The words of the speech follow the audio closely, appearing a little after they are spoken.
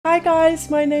Hi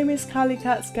guys, my name is Cali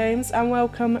Games and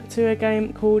welcome to a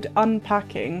game called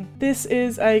Unpacking. This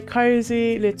is a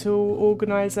cozy little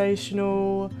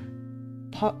organisational...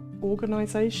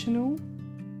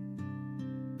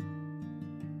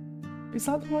 Is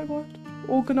that the right word?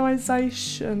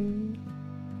 Organisation.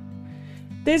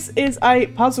 This is a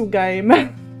puzzle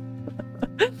game.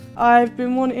 I've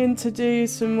been wanting to do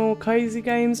some more cozy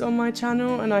games on my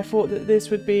channel and I thought that this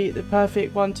would be the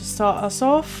perfect one to start us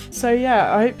off. So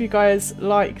yeah, I hope you guys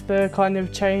like the kind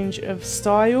of change of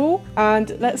style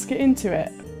and let's get into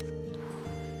it.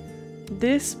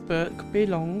 This book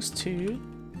belongs to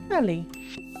Ellie.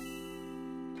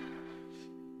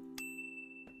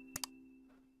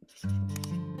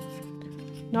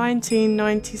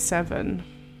 (1997).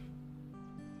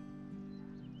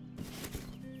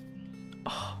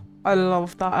 I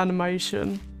love that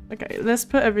animation. Okay, let's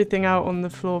put everything out on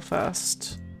the floor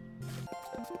first.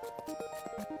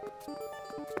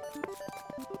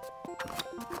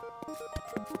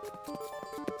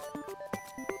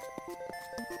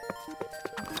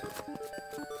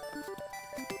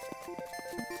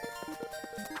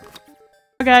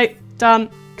 Okay, done.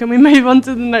 Can we move on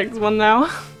to the next one now?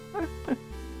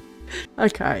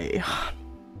 Okay.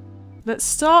 Let's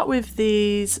start with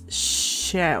these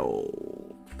shelves.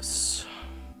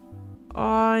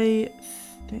 I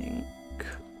think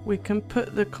we can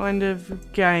put the kind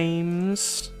of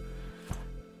games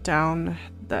down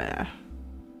there.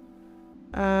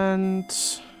 And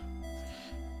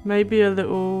maybe a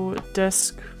little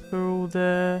desk for all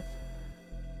the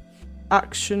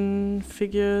action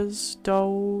figures,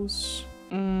 dolls.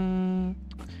 I'm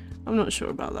not sure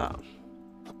about that.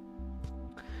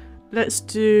 Let's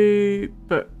do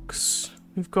books.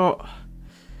 We've got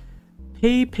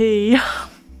PP.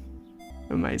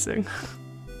 Amazing.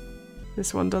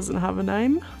 This one doesn't have a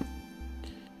name.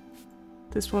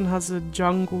 This one has a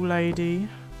jungle lady.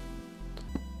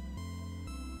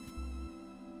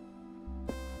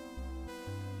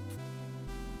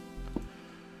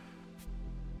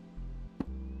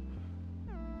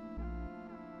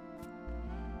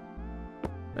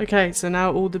 Okay, so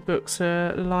now all the books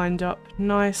are lined up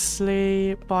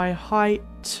nicely by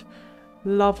height.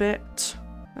 Love it.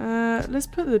 Let's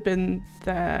put the bin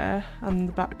there and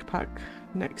the backpack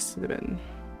next to the bin.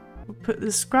 We'll put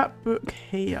the scrapbook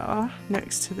here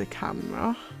next to the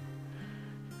camera.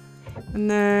 And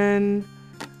then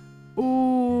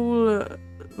all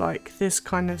like this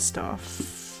kind of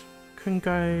stuff can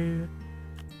go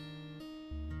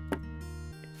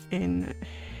in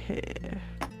here.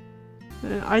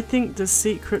 I think the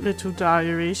secret little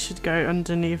diary should go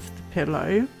underneath the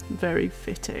pillow. Very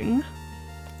fitting.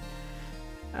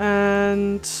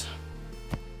 And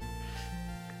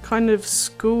kind of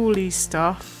schooly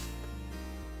stuff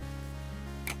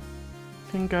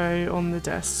can go on the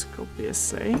desk,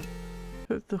 obviously.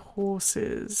 Put the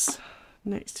horses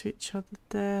next to each other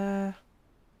there.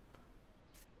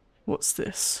 What's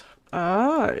this?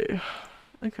 Oh,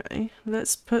 okay.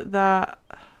 Let's put that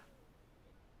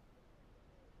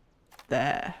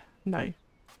there. No.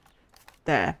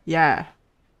 There. Yeah.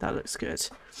 That looks good.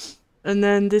 And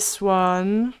then this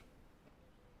one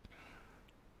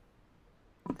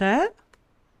there.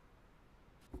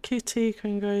 Kitty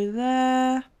can go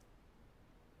there.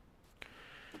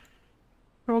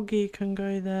 Froggy can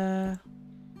go there.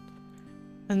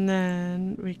 And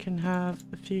then we can have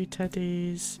a few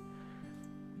teddies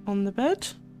on the bed.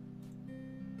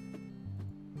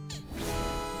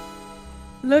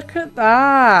 Look at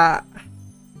that.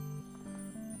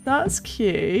 That's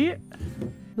cute.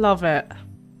 Love it.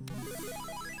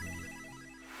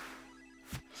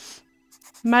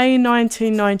 May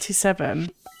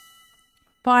 1997.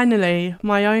 Finally,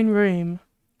 my own room.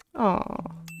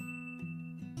 Aww.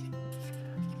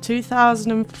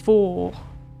 2004.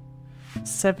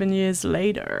 7 years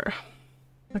later.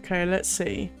 Okay, let's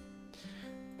see.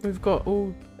 We've got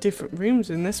all different rooms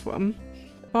in this one.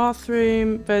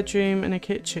 Bathroom, bedroom and a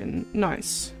kitchen.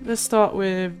 Nice. Let's start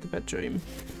with the bedroom.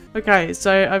 Okay,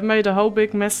 so I've made a whole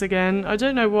big mess again. I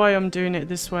don't know why I'm doing it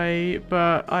this way,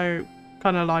 but I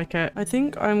kind of like it. I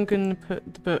think I'm gonna put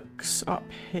the books up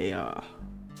here.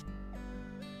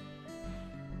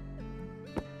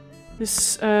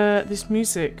 This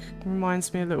music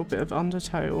reminds me a little bit of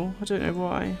Undertale. I don't know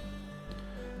why.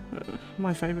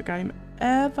 My favourite game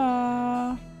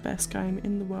ever. Best game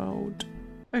in the world.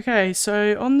 Okay,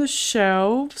 so on the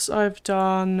shelves I've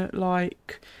done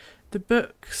like the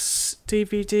books,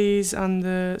 DVDs and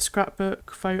the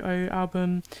scrapbook photo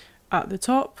album at the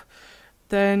top.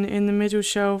 Then in the middle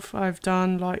shelf I've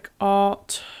done like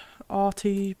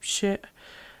arty shit.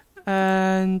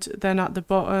 And then at the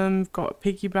bottom, we've got a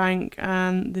piggy bank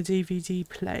and the DVD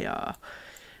player.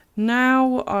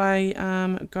 Now I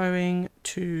am going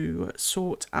to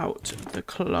sort out the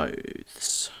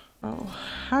clothes. I'll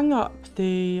hang up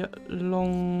the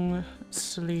long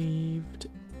sleeved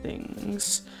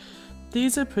things.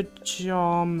 These are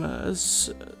pajamas,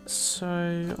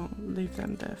 so I'll leave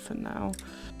them there for now.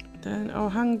 Then I'll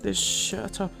hang this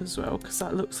shirt up as well, because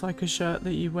that looks like a shirt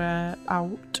that you wear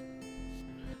out.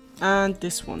 And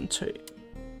this one too.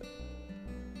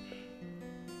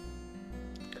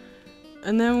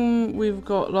 And then we've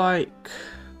got like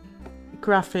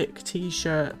graphic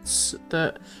t-shirts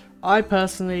that I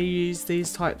personally use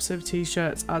these types of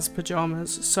t-shirts as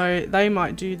pajamas, so they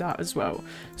might do that as well.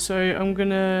 So I'm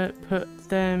gonna put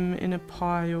them in a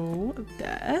pile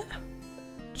there.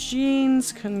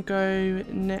 Jeans can go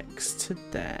next to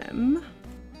them.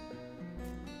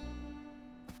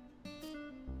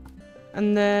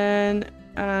 And then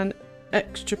an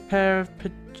extra pair of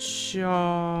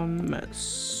pajamas.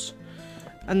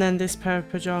 And then this pair of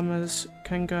pajamas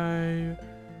can go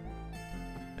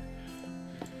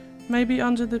maybe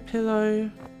under the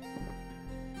pillow.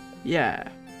 Yeah.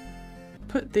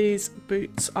 Put these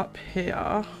boots up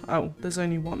here. Oh, there's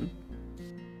only one.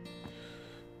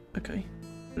 Okay.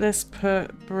 Let's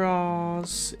put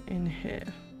bras in here.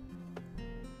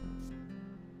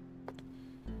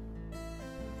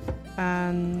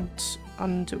 And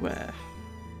underwear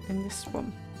in this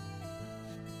one.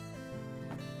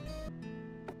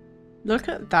 Look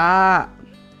at that.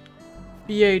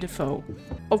 Beautiful.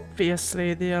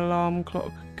 Obviously the alarm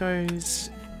clock goes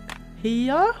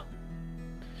here.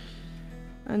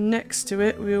 And next to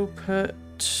it we'll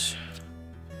put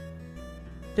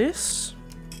this.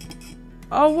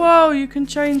 Oh wow, you can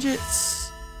change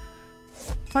its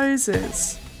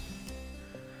poses.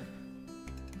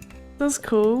 That's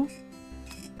cool.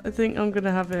 I think I'm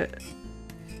gonna have it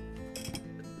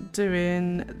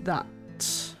doing that.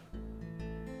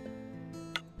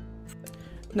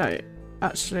 No,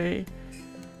 actually,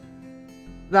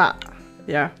 that.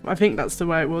 Yeah, I think that's the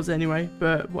way it was anyway,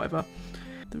 but whatever.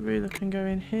 The ruler can go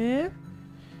in here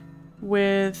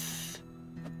with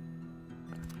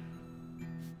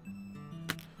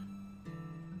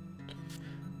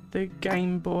the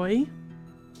Game Boy.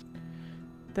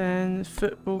 Then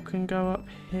football can go up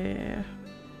here.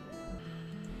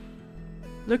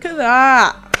 Look at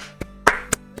that!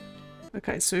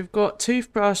 Okay, so we've got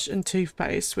toothbrush and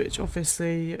toothpaste, which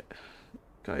obviously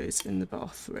goes in the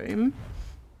bathroom.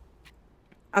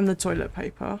 And the toilet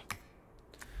paper.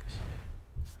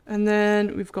 And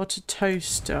then we've got a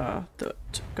toaster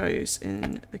that goes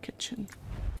in the kitchen.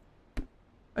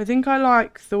 I think I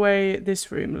like the way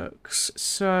this room looks,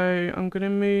 so I'm going to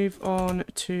move on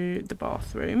to the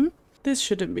bathroom. This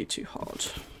shouldn't be too hard.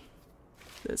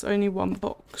 There's only one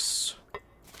box.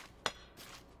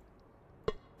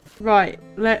 Right,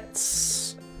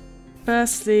 let's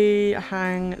firstly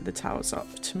hang the towels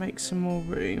up to make some more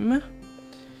room.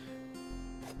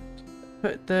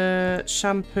 Put the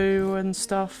shampoo and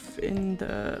stuff in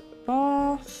the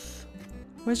bath.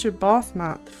 Where's your bath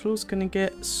mat? The floor's gonna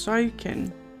get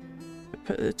soaking.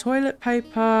 Put the toilet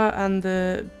paper and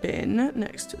the bin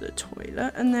next to the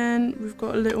toilet, and then we've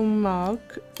got a little mug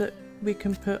that we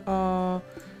can put our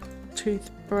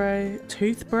toothbrush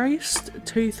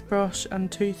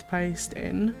and toothpaste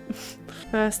in.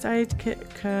 First aid kit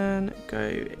can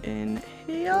go in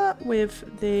here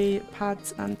with the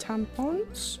pads and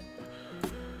tampons,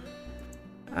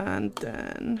 and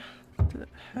then the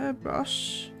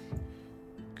hairbrush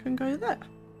can go there,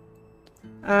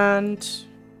 and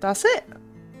that's it.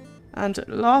 And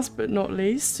last but not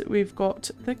least, we've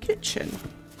got the kitchen.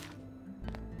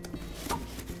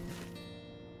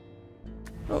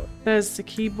 Oh, there's the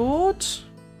keyboard.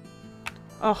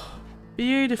 Oh,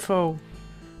 beautiful.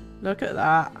 Look at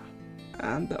that.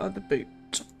 And the other boot.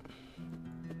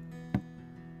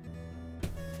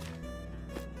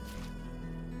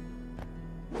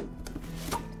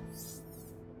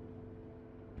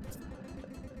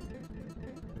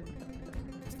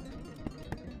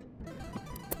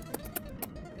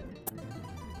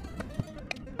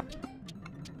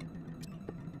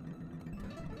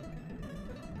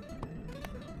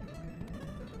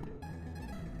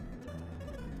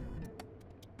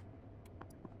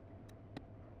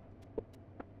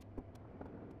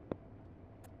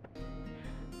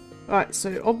 Right,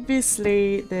 so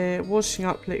obviously the washing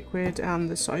up liquid and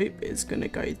the soap is going to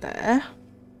go there.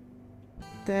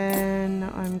 Then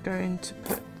I'm going to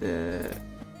put the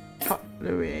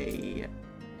cutlery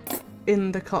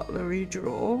in the cutlery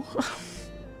drawer.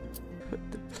 Put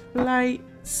the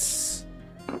plates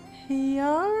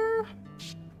here.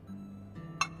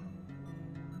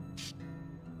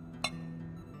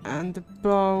 And the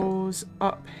bowl's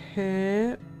up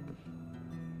here.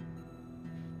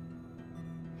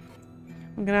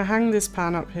 I'm gonna hang this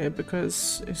pan up here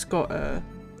because it's got a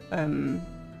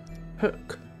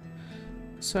hook.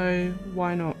 So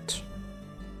why not?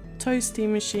 Toasty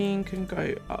machine can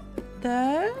go up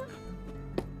there,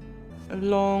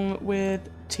 along with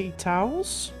tea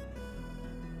towels.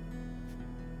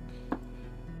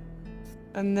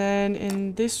 And then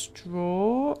in this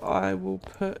drawer, I will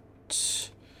put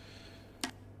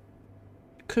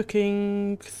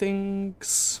cooking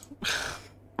things.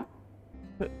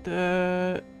 Put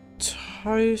the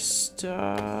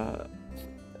toaster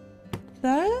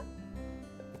there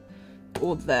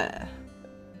or there,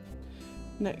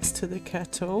 next to the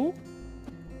kettle.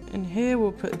 And here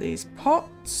we'll put these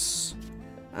pots,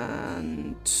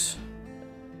 and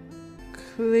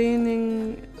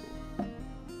cleaning,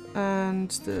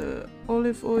 and the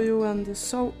olive oil and the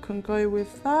salt can go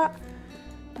with that,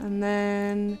 and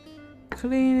then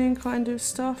cleaning kind of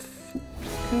stuff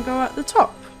can go at the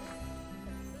top.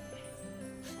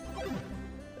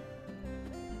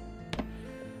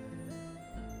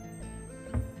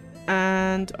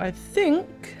 And I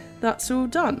think that's all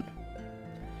done.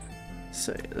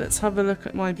 So let's have a look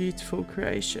at my beautiful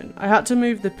creation. I had to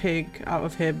move the pig out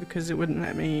of here because it wouldn't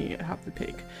let me have the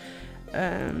pig.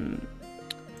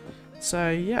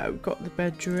 So yeah, we've got the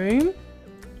bedroom.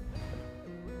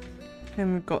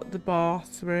 And we've got the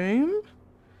bathroom.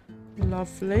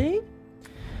 Lovely.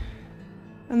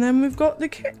 And then we've got the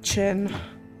kitchen.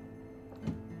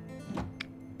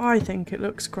 I think it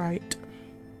looks great.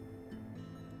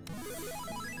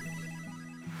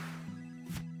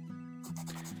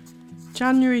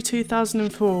 January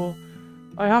 2004.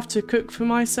 I have to cook for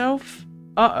myself.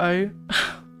 Uh-oh.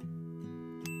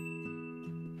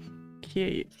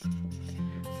 Cute.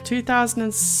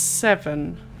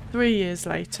 2007. 3 years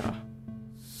later.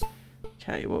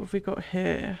 Okay, what have we got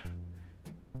here?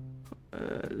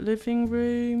 Living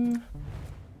room.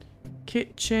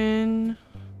 Kitchen.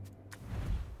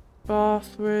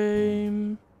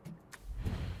 Bathroom.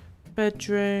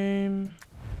 Bedroom.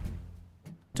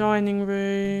 Dining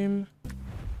room.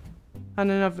 And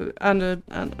another,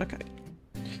 and okay.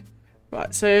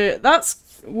 Right, so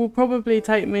that's will probably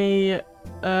take me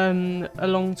a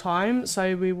long time,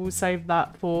 so we will save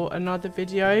that for another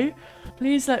video.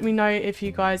 Please let me know if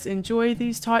you guys enjoy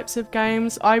these types of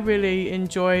games. I really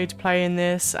enjoyed playing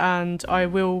this, and I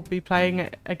will be playing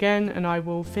it again, and I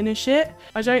will finish it.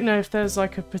 I don't know if there's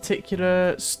like a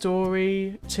particular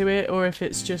story to it or if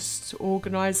it's just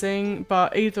organising,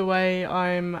 but either way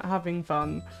I'm having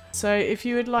fun. So if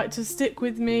you would like to stick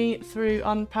with me through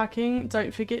unpacking,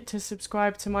 don't forget to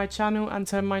subscribe to my channel and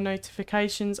turn my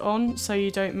notifications on so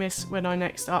you don't miss when I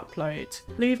next upload.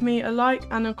 Leave me a like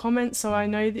and a comment so I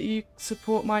know that you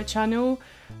support my channel.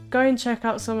 Go and check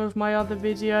out some of my other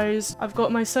videos. I've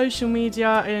got my social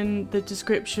media in the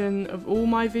description of all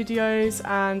my videos,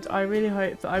 and I really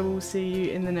hope that I will see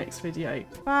you in the next video.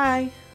 Bye!